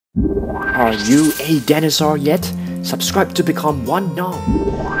Are you a dinosaur yet? Subscribe to become one now.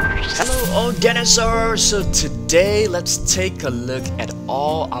 Hello all dinosaurs! So today let's take a look at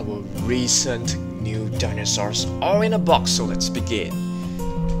all our recent new dinosaurs all in a box, so let's begin.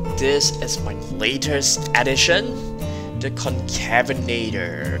 This is my latest addition, the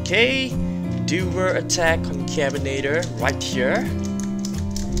Concavenator. Okay, Dual Attack Concavenator right here.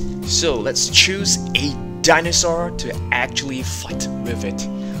 So let's choose a dinosaur to actually fight with it.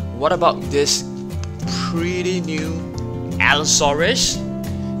 What about this pretty new Allosaurus?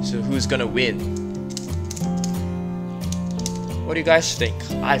 So who's gonna win? What do you guys think?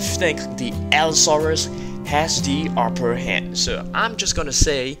 I think the Allosaurus has the upper hand. So I'm just gonna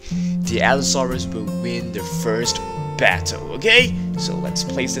say the Allosaurus will win the first battle, okay? So let's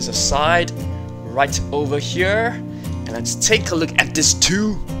place this aside right over here. And let's take a look at these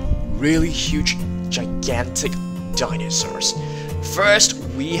two really huge, gigantic dinosaurs. First,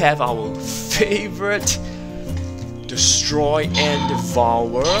 we have our favorite Destroy and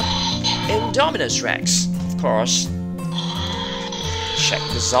Devour Indominus Rex. Of course, check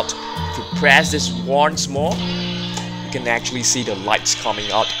this out. If you press this once more, you can actually see the lights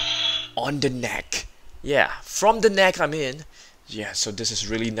coming out on the neck. Yeah, from the neck I'm in. Yeah, so this is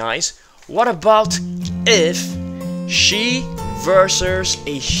really nice. What about if she versus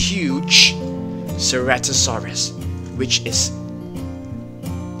a huge Ceratosaurus, which is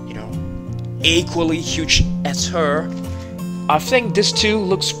equally huge as her? I think this two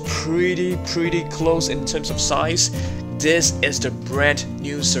looks pretty close in terms of size. This is the brand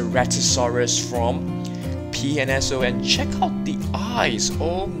new Ceratosaurus from PNSO, and check out the eyes.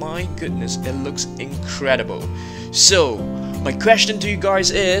 Oh my goodness, it looks incredible. So my question to you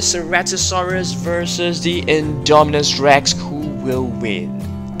guys is, Ceratosaurus versus the Indominus Rex, who will win?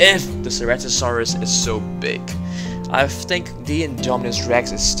 If the Ceratosaurus is so big, I think the Indominus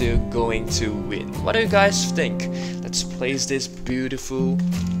Rex is still going to win. What do you guys think? Let's place this beautiful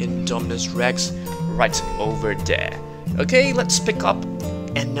Indominus Rex right over there. Okay, let's pick up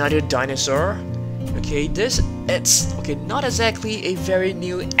another dinosaur. Okay, it's not exactly a very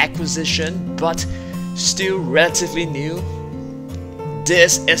new acquisition, but still relatively new.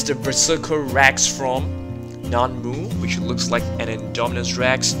 This is the Berserker Rex from Nanmu, which looks like an Indominus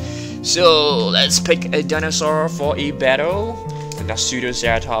Rex. So let's pick a dinosaur for a battle. And the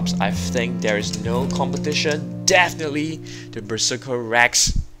Pseudoceratops, I think there is no competition. Definitely the Berserker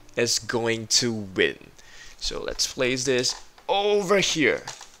Rex is going to win. So let's place this over here.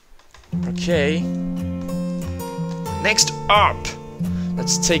 Okay. Next up,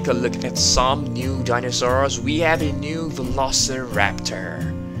 let's take a look at some new dinosaurs. We have a new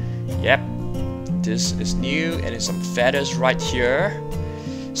Velociraptor. Yep, this is new and there's some feathers right here.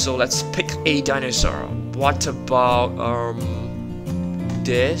 So let's pick a dinosaur. What about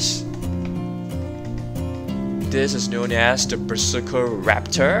this? This is known as the Berserker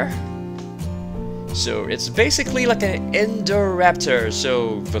Raptor. So it's basically like an Indoraptor.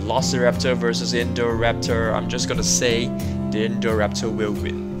 So Velociraptor versus Indoraptor. I'm just gonna say the Indoraptor will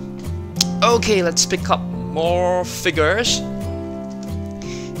win. Okay, let's pick up more figures.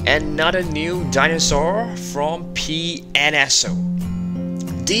 Another new dinosaur from PNSO.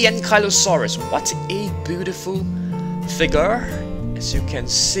 The Ankylosaurus. What a beautiful figure. As you can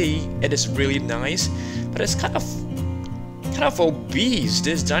see, it is really nice, but it's kind of obese.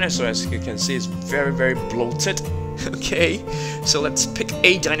 This dinosaur, as you can see, is very bloated. Okay, so let's pick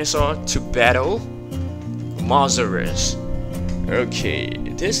a dinosaur to battle. Mosaurus. Okay,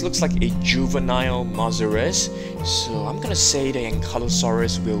 this looks like a juvenile Mosaurus, so I'm gonna say the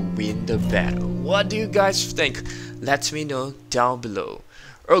Ankylosaurus will win the battle. What do you guys think? Let me know down below.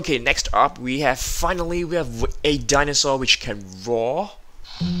 Okay, next up we have a dinosaur which can roar.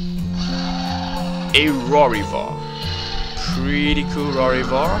 A Rorivore. Pretty cool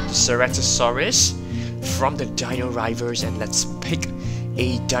Rorivore, the Ceratosaurus from the Dino Rivals, and let's pick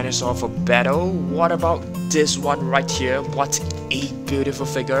a dinosaur for battle. What about this one right here? What a beautiful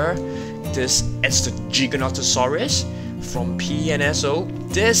figure. This is the Giganotosaurus from PNSO.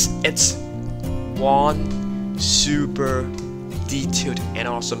 It's one super detailed and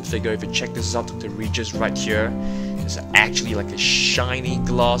awesome figure. If you check this out, the ridges right here, it's actually like a shiny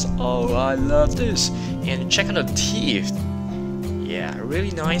gloss. Oh, I love this. And check out the teeth. Yeah,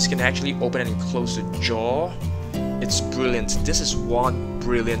 really nice. Can actually open and close the jaw. It's brilliant. This is one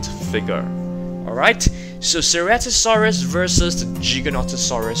brilliant figure. Alright, so Ceratosaurus versus the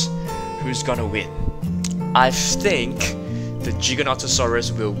Giganotosaurus. Who's gonna win? I think the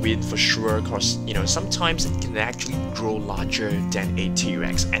Giganotosaurus will win for sure, because you know, sometimes it can actually grow larger than a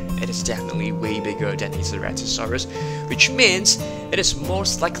T-Rex, and it is definitely way bigger than a Ceratosaurus, which means it is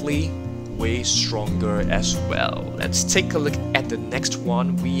most likely way stronger as well. Let's take a look at the next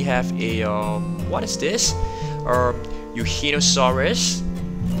one. We have a what is this? Euhenosaurus.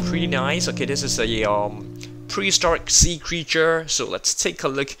 Pretty nice. Okay, this is a prehistoric sea creature. So let's take a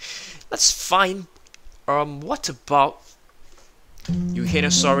look. Let's find what about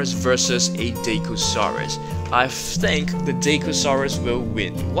Euhenosaurus versus a Dilophosaurus. I think the Dilophosaurus will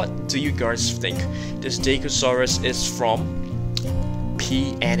win. What do you guys think? This Dilophosaurus is from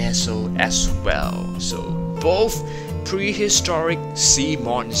PNSO as well. So both prehistoric sea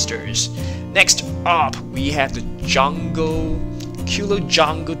monsters. Next up, we have the Jungle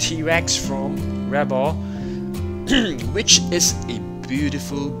T-Rex from Rebel, which is a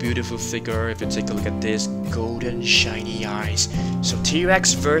beautiful figure. If you take a look at this, golden shiny eyes. So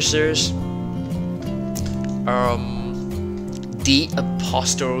T-Rex versus the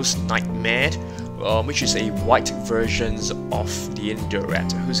Apostle's Nightmare, which is a white version of the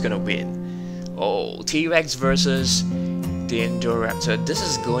Indoraptor. Who's gonna win? Oh, T-Rex versus the Indoraptor. This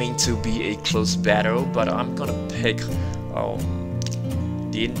is going to be a close battle, but I'm gonna pick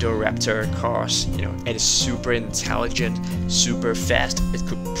the Indoraptor, cause you know, it is super intelligent, super fast. It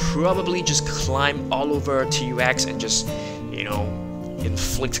could probably just climb all over T-Rex and just, you know,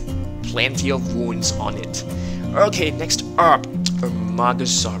 inflict plenty of wounds on it. Okay, next up,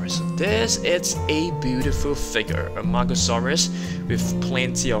 Amargasaurus. This is a beautiful figure, Amargasaurus, with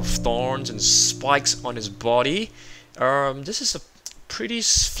plenty of thorns and spikes on his body. This is a pretty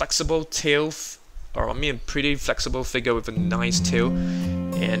flexible tail, pretty flexible figure with a nice tail.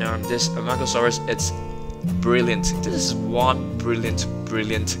 And this Amargasaurus, it's brilliant. This is one brilliant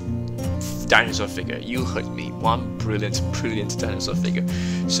dinosaur figure. You heard me. One brilliant dinosaur figure.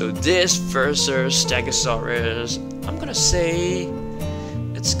 So this versus Stegosaurus, I'm gonna say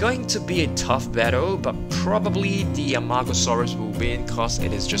it's going to be a tough battle, but probably the Amargasaurus will win because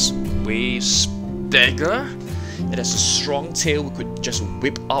it is just way bigger. It has a strong tail. We could just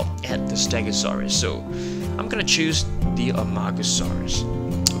whip out at the Stegosaurus. So I'm gonna choose the Amargasaurus.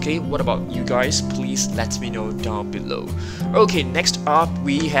 Okay, what about you guys? Please let me know down below. Okay, next up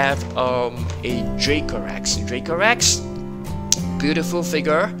we have a Dracorex. Dracorex, beautiful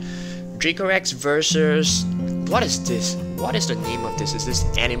figure. Dracorex versus, what is this? What is the name of this? Is this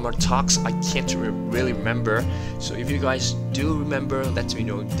Animatox? I can't really remember. So if you guys do remember, let me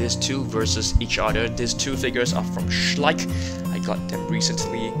know. These two versus each other. These two figures are from Schleich. I got them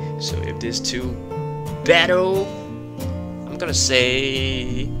recently. So if these two battle, I'm gonna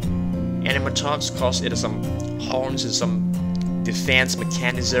say Animatox, cause it has some horns and some defense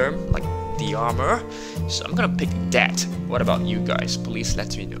mechanism like the armor. So I'm gonna pick that. What about you guys? Please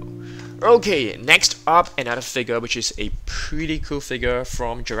let me know. Okay, next up, another figure which is a pretty cool figure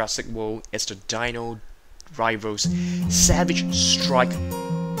from Jurassic World. It's the Dino Rivals Savage Strike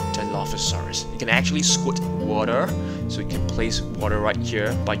Dilophosaurus. You can actually squirt water, so you can place water right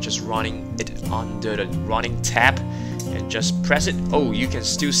here by just running it under the running tap and just press it. Oh, you can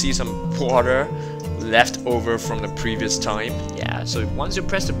still see some water left over from the previous time. Yeah, so once you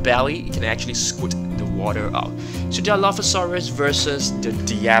press the belly, you can actually squirt the water out. So Dilophosaurus versus the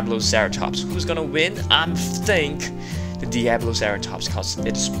Diabloceratops. Who's gonna win? I think the Diabloceratops, because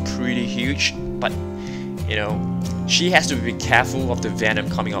it's pretty huge, but you know, she has to be careful of the venom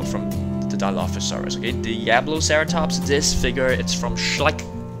coming out from the Dilophosaurus. Okay, Diabloceratops, this figure, it's from Schleich.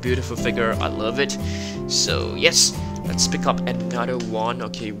 Beautiful figure, I love it. So yes, let's pick up another one.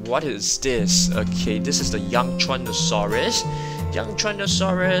 Okay, what is this? Okay, this is the Young Tyrannosaurus. Young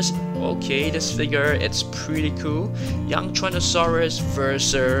Tyrannosaurus, okay, this figure, it's pretty cool. Young Tyrannosaurus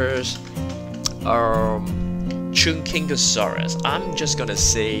versus Chunkingosaurus. I'm just gonna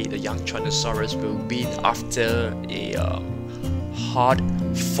say the Young Tyrannosaurus will win after a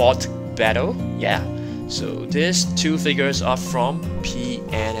hard-fought battle. Yeah, so these two figures are from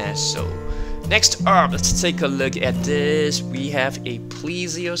PNSO. Next up, let's take a look at this. We have a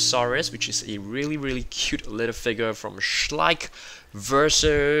Plesiosaurus, which is a really cute little figure from Schleich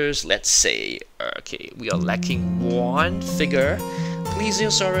versus, let's say, okay, we are lacking one figure.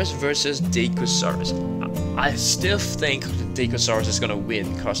 Plesiosaurus versus Dilophosaurus. I still think the Dilophosaurus is gonna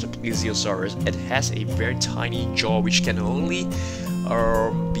win because the Plesiosaurus, it has a very tiny jaw which can only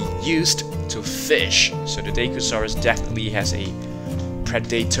be used to fish. So the Dilophosaurus definitely has a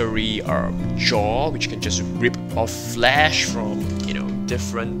predatory jaw which can just rip off flesh from, you know,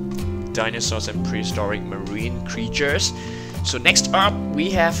 different dinosaurs and prehistoric marine creatures. So next up we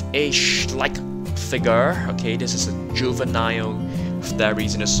have a Schleich figure. Okay, this is a juvenile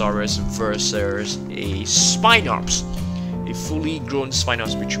Dinosaurus versus a Spinosaurus, a fully grown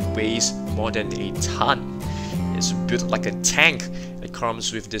Spinosaurus which weighs more than a ton. It's built like a tank. It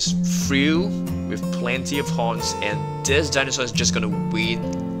comes with this frill with plenty of horns, and this dinosaur is just gonna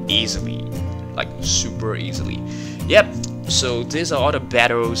win easily, like super easily. Yep, so these are all the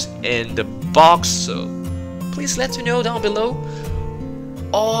battles in the box, so please let me know down below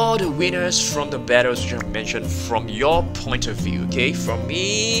all the winners from the battles which I mentioned from your point of view. Okay, from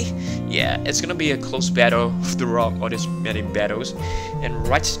me, yeah, it's gonna be a close battle throughout all these many battles. And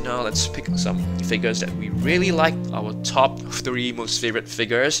right now, let's pick some figures that we really like, our top 3 most favorite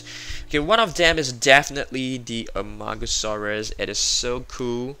figures. Okay, one of them is definitely the Amargasaurus. It is so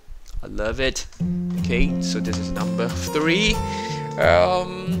cool, I love it. Okay, so this is number 3.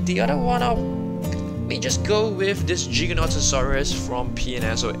 The other one, let me just go with this Giganotosaurus from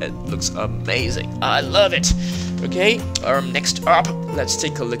PNSO. It looks amazing, I love it. Okay, next up, let's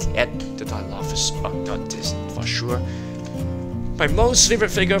take a look at the Dilophosaurus. Not this for sure. My most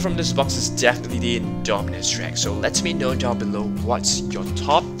favorite figure from this box is definitely the Indominus track. So let me know down below what's your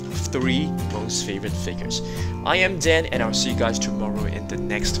top 3 most favorite figures. I am Dan, and I'll see you guys tomorrow in the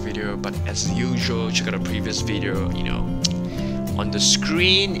next video. But as usual, check out the previous video, you know, on the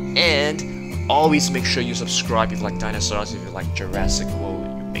screen, and always make sure you subscribe if you like dinosaurs. If you like Jurassic World,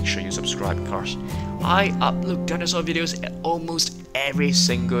 make sure you subscribe, cars. I upload dinosaur videos almost every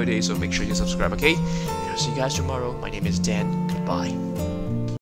single day, so make sure you subscribe, okay? And I'll see you guys tomorrow. My name is Dan. Goodbye.